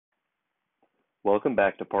Welcome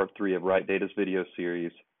back to part 3 of RightData's video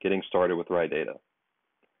series, Getting Started with RightData.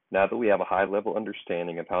 Now that we have a high-level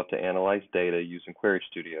understanding of how to analyze data using Query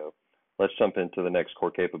Studio, let's jump into the next core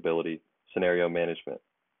capability, Scenario Management.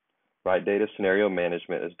 RightData Scenario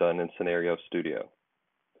Management is done in Scenario Studio.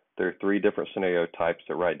 There are 3 different scenario types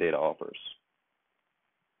that RightData offers.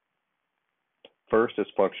 First is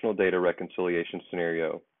Functional Data Reconciliation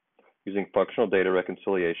Scenario. Using Functional Data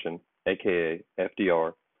Reconciliation, aka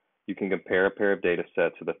FDR, you can compare a pair of data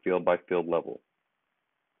sets at the field-by-field level.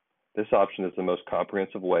 This option is the most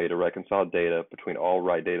comprehensive way to reconcile data between all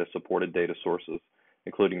RightData supported data sources,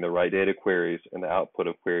 including the RightData queries and the output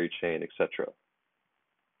of query chain, etc.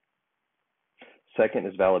 Second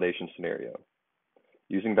is Validation Scenario.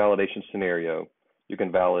 Using Validation Scenario, you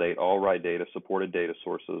can validate all RightData supported data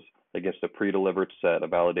sources against a pre-delivered set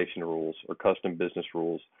of validation rules or custom business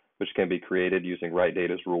rules, which can be created using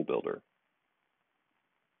RightData's Rule Builder.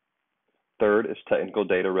 Third is Technical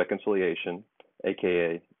Data Reconciliation,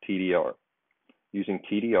 aka TDR. Using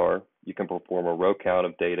TDR, you can perform a row count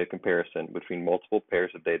of data comparison between multiple pairs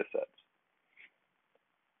of data sets.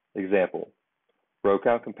 Example, row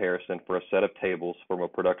count comparison for a set of tables from a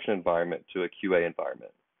production environment to a QA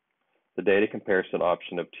environment. The data comparison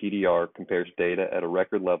option of TDR compares data at a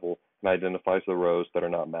record level and identifies the rows that are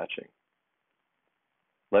not matching.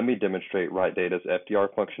 Let me demonstrate RightData's FDR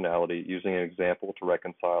functionality using an example to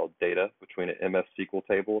reconcile data between an MS SQL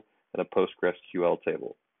table and a PostgreSQL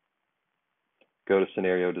table. Go to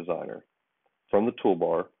Scenario Designer. From the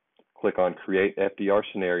toolbar, click on Create FDR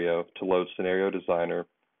Scenario to load Scenario Designer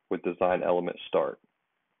with Design Element Start.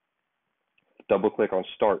 Double-click on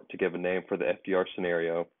Start to give a name for the FDR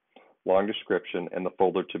scenario, long description, and the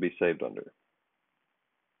folder to be saved under.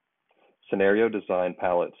 Scenario Design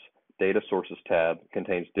Palette's Data Sources tab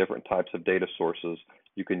contains different types of data sources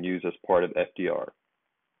you can use as part of FDR.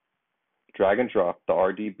 Drag and drop the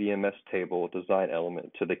RDBMS table design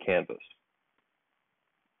element to the canvas.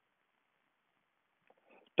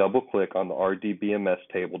 Double-click on the RDBMS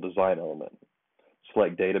table design element.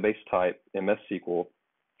 Select Database Type, MS SQL.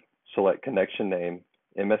 Select Connection Name,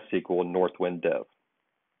 MS SQL Northwind Dev.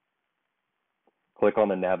 Click on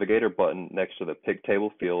the Navigator button next to the Pick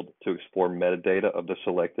Table field to explore metadata of the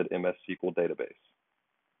selected MS SQL database.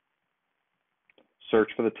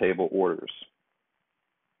 Search for the table orders.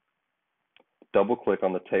 Double-click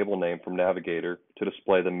on the table name from Navigator to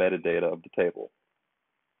display the metadata of the table.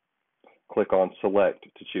 Click on Select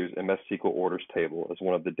to choose MS SQL Orders table as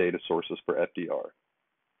one of the data sources for FDR.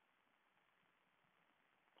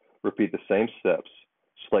 Repeat the same steps.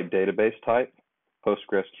 Select Database Type,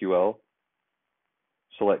 PostgreSQL.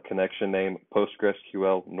 Select Connection Name,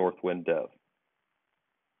 PostgreSQL Northwind Dev.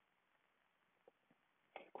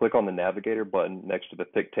 Click on the Navigator button next to the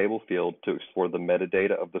Pick Table field to explore the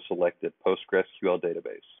metadata of the selected PostgreSQL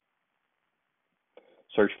database.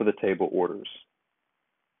 Search for the table orders.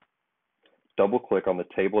 Double-click on the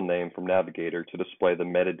table name from Navigator to display the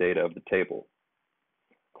metadata of the table.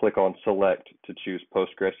 Click on Select to choose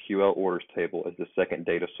PostgreSQL Orders table as the second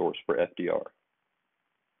data source for FDR.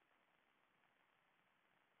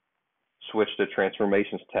 Switch to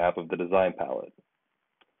Transformations tab of the Design palette.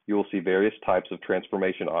 You will see various types of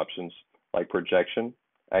transformation options like projection,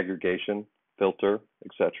 aggregation, filter,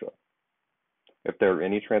 etc. If there are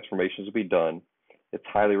any transformations to be done, it's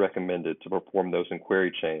highly recommended to perform those in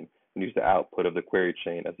Query Chain and use the output of the query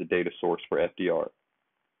chain as the data source for FDR.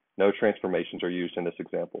 No transformations are used in this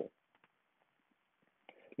example.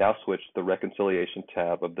 Now switch to the Reconciliation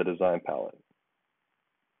tab of the Design palette.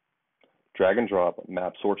 Drag and drop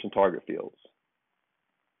Map Source and Target fields.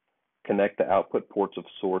 Connect the output ports of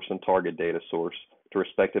Source and Target data source to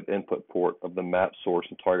respective input port of the Map Source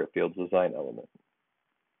and Target fields design element.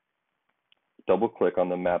 Double-click on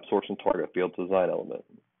the Map Source and Target fields design element.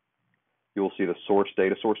 You will see the Source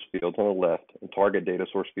data source fields on the left and Target data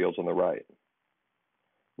source fields on the right.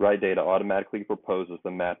 RightData automatically proposes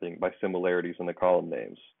the mapping by similarities in the column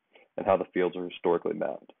names and how the fields are historically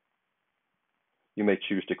mapped. You may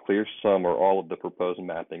choose to clear some or all of the proposed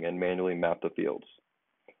mapping and manually map the fields.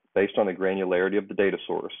 Based on the granularity of the data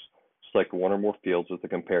source, select one or more fields as the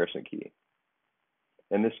comparison key.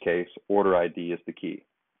 In this case, order ID is the key.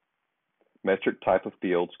 Metric type of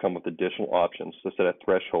fields come with additional options to set a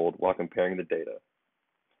threshold while comparing the data.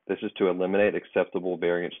 This is to eliminate acceptable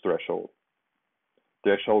variance threshold.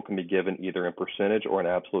 Threshold can be given either in percentage or an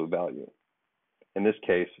absolute value. In this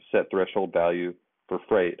case, set threshold value for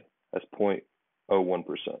freight as 0.01%.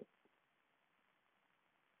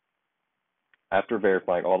 After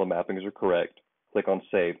verifying all the mappings are correct, click on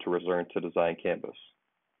Save to return to Design Canvas.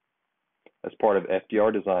 As part of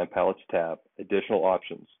FDR Design Palette's tab, Additional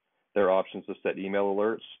Options, There are options to set email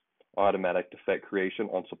alerts, automatic defect creation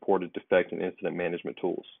on supported defect and incident management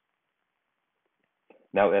tools.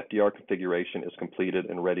 Now FDR configuration is completed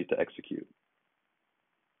and ready to execute.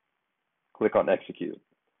 Click on Execute.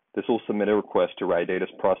 This will submit a request to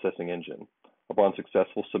RightData's processing engine. Upon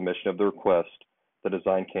successful submission of the request, the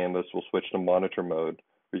design canvas will switch to monitor mode,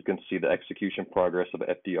 where you can see the execution progress of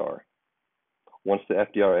FDR. Once the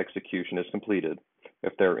FDR execution is completed,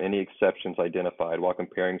 if there are any exceptions identified while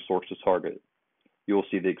comparing source to target, you will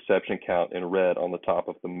see the exception count in red on the top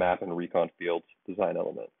of the map and recon fields design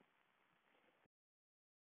element.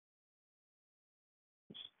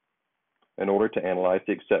 In order to analyze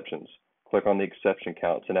the exceptions, click on the exception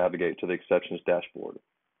count to navigate to the exceptions dashboard.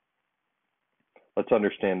 Let's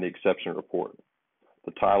understand the exception report.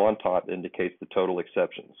 The tile on top indicates the total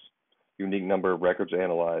exceptions, unique number of records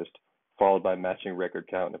analyzed, followed by matching record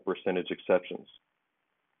count and percentage exceptions.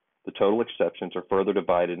 The total exceptions are further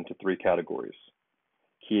divided into 3 categories.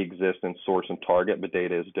 Key exists in source and target, but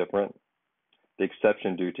data is different. The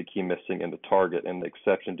exception due to key missing in the target, and the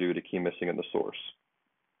exception due to key missing in the source.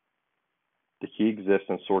 The key exists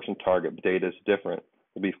in source and target, but data is different,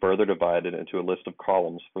 will be further divided into a list of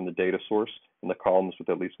columns from the data source, and the columns with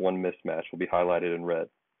at least one mismatch will be highlighted in red.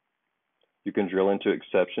 You can drill into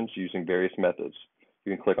exceptions using various methods.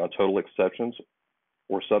 You can click on total exceptions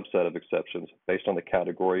or subset of exceptions based on the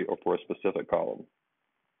category or for a specific column.